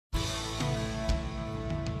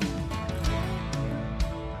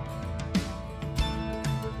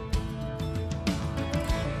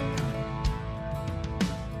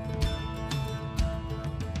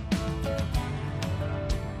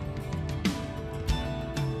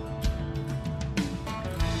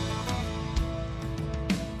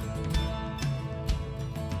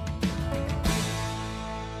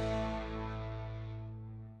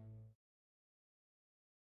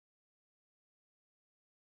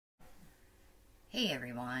Hey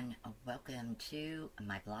everyone, welcome to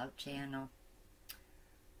my blog channel.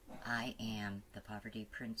 I am the Poverty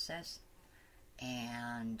Princess,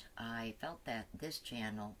 and I felt that this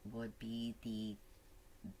channel would be the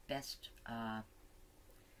best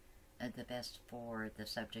for the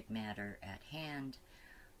subject matter at hand.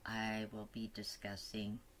 I will be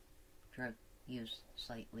discussing drug use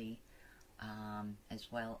slightly,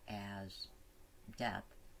 as well as death.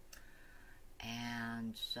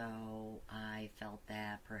 And so I felt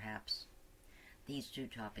that perhaps these two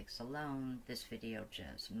topics alone, this video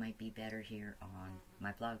just might be better here on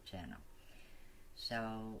my blog channel.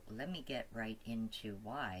 So let me get right into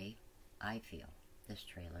why I feel this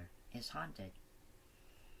trailer is haunted.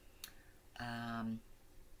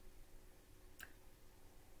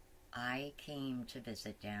 I came to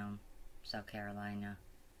visit down South Carolina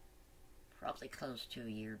probably close to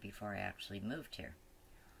a year before I actually moved here.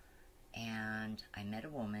 And I met a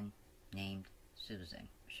woman named Susan.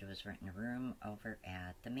 She was renting a room over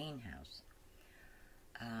at the main house.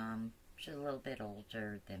 She's a little bit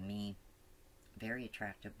older than me. Very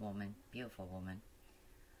attractive woman, beautiful woman.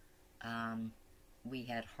 We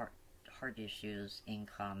had heart issues in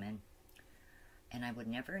common, and I would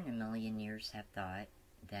never in a million years have thought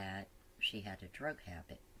that she had a drug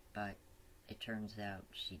habit, but it turns out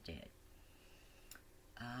she did.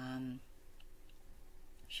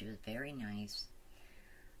 She was very nice.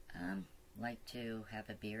 Liked to have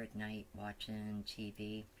a beer at night watching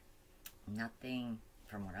TV. Nothing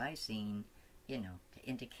from what I've seen, to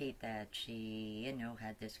indicate that she,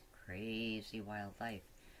 had this crazy wild life.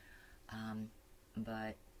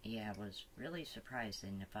 But yeah, it was really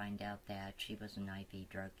surprising to find out that she was an IV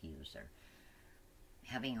drug user,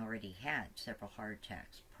 having already had several heart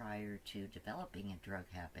attacks prior to developing a drug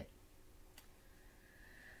habit.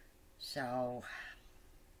 So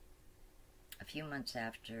a few months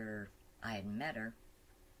after I had met her,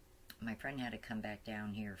 my friend had to come back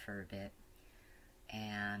down here for a bit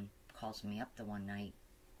and calls me up the one night,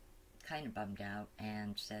 kind of bummed out,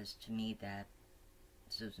 and says to me that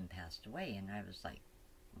Susan passed away. And I was like,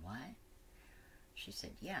 what? She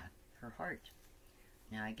said, yeah, her heart.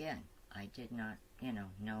 Now again, I did not,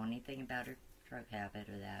 know anything about her drug habit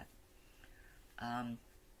or that.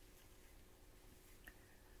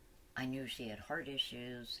 I knew she had heart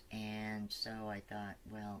issues, and so I thought,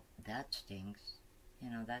 well, that stinks.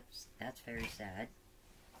 That's very sad.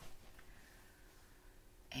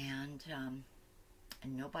 And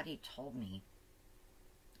nobody told me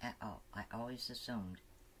at all. I always assumed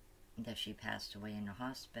that she passed away in a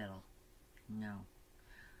hospital. No.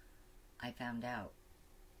 I found out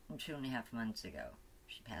 2.5 months ago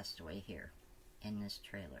she passed away here in this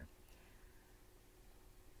trailer.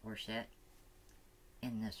 Or shit.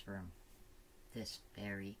 In this room. This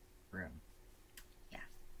very room. Yeah.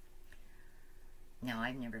 Now,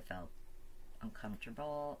 I've never felt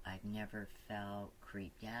uncomfortable. I've never felt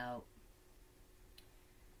creeped out.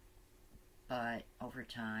 But over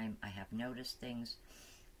time, I have noticed things.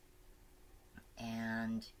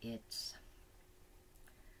 And it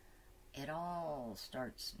all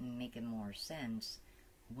starts making more sense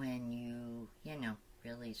when you,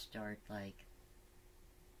 really start,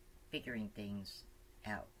 figuring things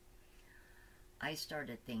out. I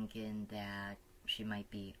started thinking that she might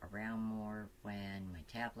be around more when my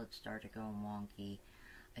tablet started going wonky.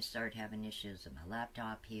 I started having issues with my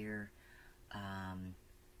laptop here.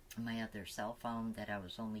 My other cell phone that I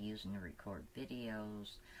was only using to record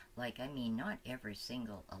videos. Not every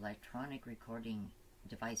single electronic recording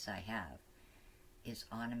device I have is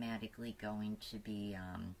automatically going to be,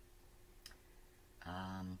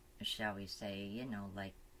 shall we say,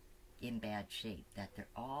 in bad shape, that they're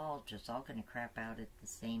all going to crap out at the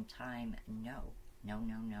same time. No,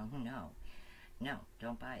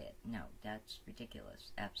 don't buy it. No, that's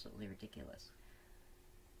ridiculous, absolutely ridiculous.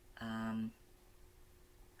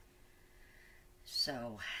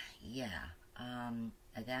 So yeah,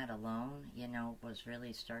 that alone, was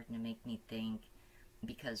really starting to make me think,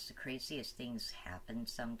 because the craziest things happen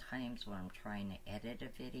sometimes when I'm trying to edit a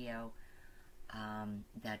video,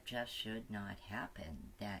 that just should not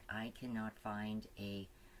happen, that I cannot find a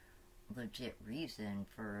legit reason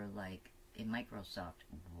for, in Microsoft,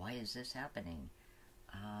 why is this happening?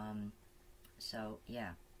 So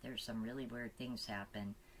yeah, there's some really weird things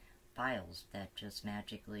happen. Files that just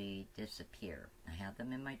magically disappear. I have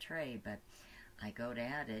them in my tray, but I go to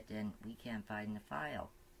add it and we can't find the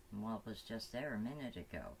file. Well, it was just there a minute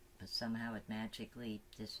ago, but somehow it magically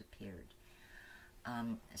disappeared.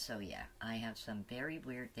 So yeah, I have some very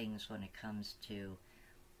weird things when it comes to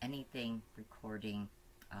anything recording,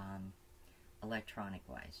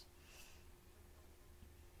 electronic-wise.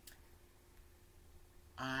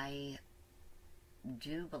 I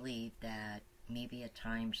do believe that maybe at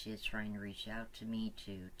times she is trying to reach out to me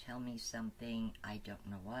to tell me something. I don't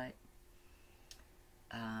know what.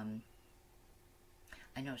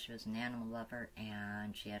 I know she was an animal lover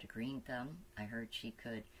and she had a green thumb. I heard she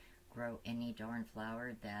could grow any darn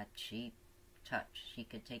flower that she touched. She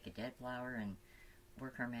could take a dead flower and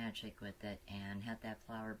work her magic with it and have that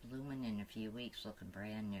flower blooming in a few weeks looking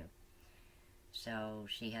brand new. So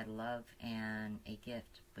she had love and a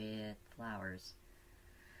gift with flowers.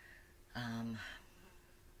 And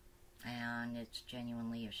it's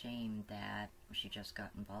genuinely a shame that she just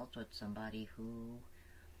got involved with somebody who,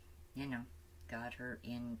 you know, got her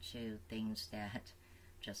into things that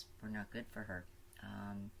just were not good for her.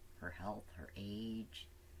 Her health, her age,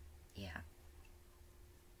 yeah.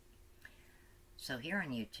 So here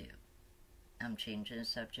on YouTube, I'm changing the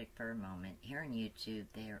subject for a moment. Here on YouTube,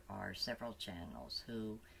 there are several channels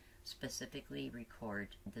who specifically record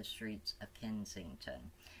the streets of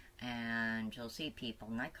Kensington. And you'll see people,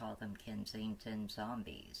 and I call them Kensington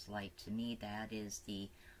zombies. Like, to me, that is the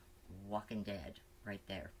Walking Dead right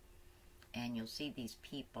there. And you'll see these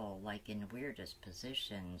people, like, in the weirdest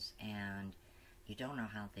positions, and you don't know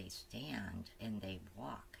how they stand, and they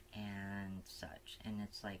walk, and such. And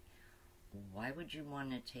it's like, why would you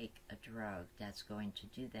want to take a drug that's going to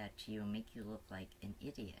do that to you and make you look like an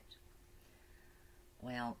idiot?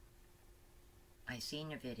 Well, I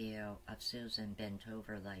seen a video of Susan bent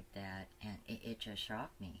over like that, and it just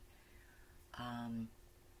shocked me.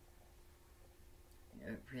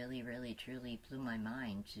 It really, really, truly blew my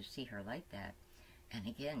mind to see her like that. And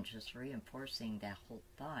again, just reinforcing that whole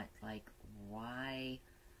thought, like, why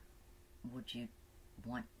would you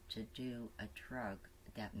want to do a drug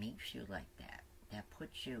that makes you like that, that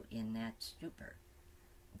puts you in that stupor,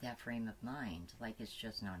 that frame of mind? Like, it's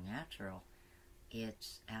just not natural.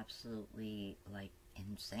 It's absolutely, like,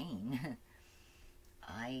 insane.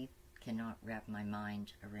 I cannot wrap my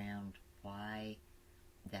mind around why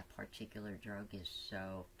that particular drug is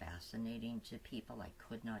so fascinating to people. I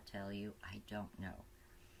could not tell you. I don't know.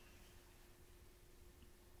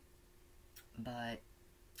 But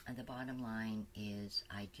the bottom line is,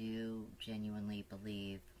 I do genuinely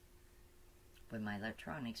believe when my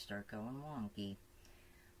electronics start going wonky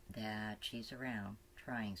that she's around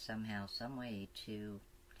trying somehow, some way to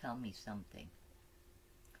tell me something.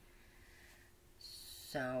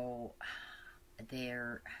 So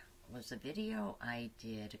there was a video I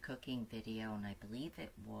did, a cooking video, and I believe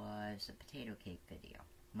it was a potato cake video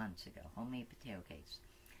months ago, homemade potato cakes.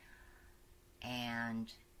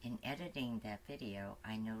 And in editing that video,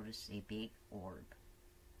 I noticed a big orb,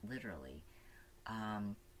 literally,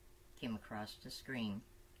 came across the screen.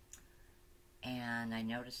 And I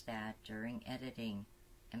noticed that during editing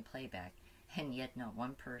and playback, and yet not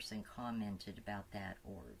one person commented about that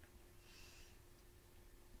orb.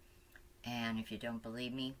 And if you don't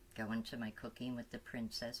believe me, go into my Cooking with the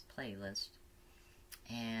Princess playlist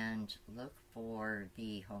and look for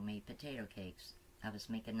the homemade potato cakes. I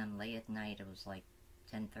was making them late at night. It was like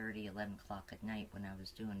 10:30, 11 o'clock at night when I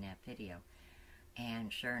was doing that video.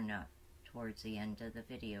 And sure enough, towards the end of the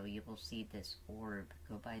video, you will see this orb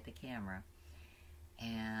go by the camera.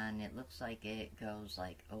 And it looks like it goes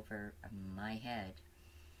like over my head.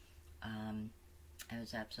 It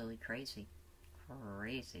was absolutely crazy.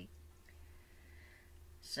 Crazy.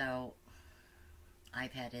 So,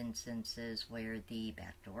 I've had instances where the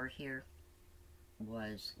back door here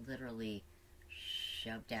was literally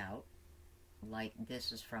shoved out. Like,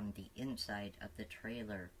 this is from the inside of the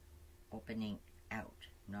trailer opening out,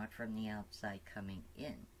 not from the outside coming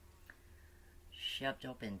in. Shoved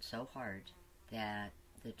open so hard that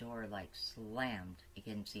the door like slammed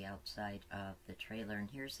against the outside of the trailer. And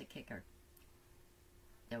here's the kicker.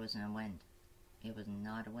 There was no wind. It was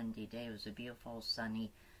not a windy day. It was a beautiful,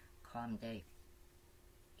 sunny, calm day.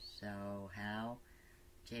 So how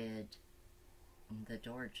did the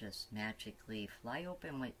door just magically fly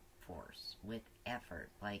open with force, with effort,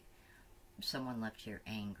 like someone left here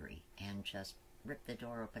angry and just ripped the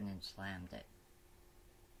door open and slammed it?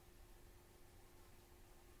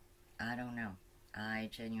 I don't know. I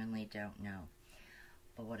genuinely don't know.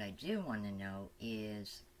 But what I do want to know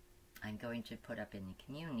is, I'm going to put up in the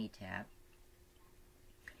community tab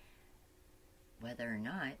whether or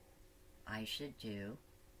not I should do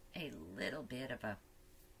a little bit of a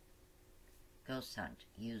ghost hunt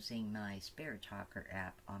using my Spirit Talker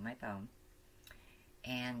app on my phone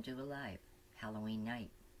and do a live Halloween night.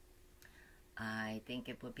 I think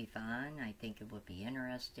it would be fun. I think it would be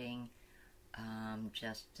interesting,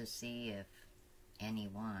 just to see if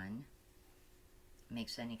anyone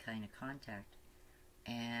makes any kind of contact.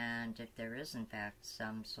 And if there is, in fact,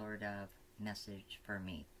 some sort of message for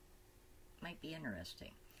me, might be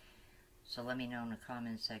interesting. So let me know in the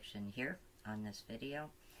comment section here on this video,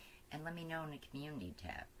 and let me know in the community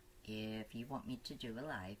tab if you want me to do a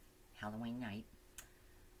live Halloween night.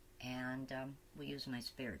 And we'll use my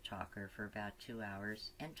spirit talker for about 2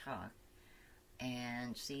 hours and talk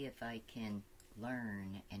and see if I can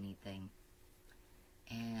learn anything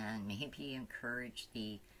and maybe encourage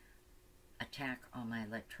the attack on my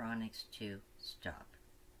electronics to stop,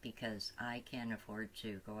 because I can't afford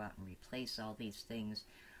to go out and replace all these things.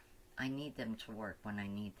 I need them to work when I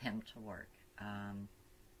need them to work.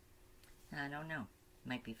 I don't know.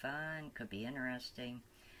 Might be fun, could be interesting.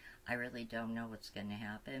 I really don't know what's going to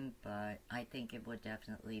happen, but I think it would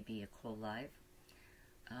definitely be a cool live.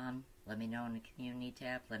 Let me know in the community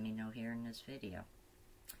tab. Let me know here in this video.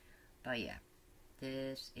 But yeah,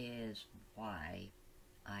 this is why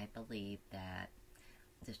I believe that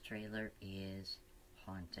this trailer is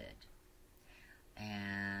haunted.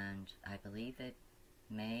 And I believe it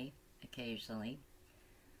may occasionally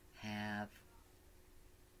have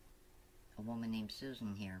a woman named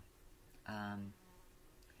Susan here,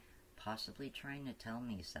 possibly trying to tell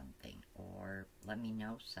me something or let me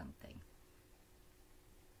know something.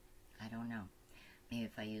 I don't know. Maybe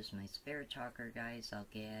if I use my spirit talker, guys, I'll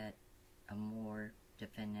get a more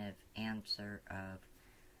definitive answer of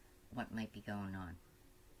what might be going on.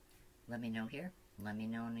 Let me know here. Let me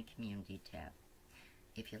know in the community tab.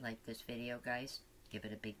 If you like this video, guys, give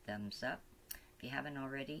it a big thumbs up. If you haven't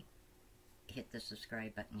already, hit the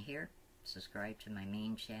subscribe button here. Subscribe to my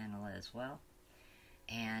main channel as well.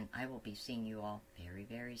 And I will be seeing you all very,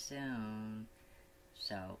 very soon.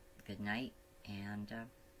 So, good night and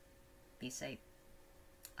be safe.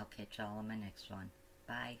 I'll catch y'all on my next one.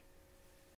 Bye.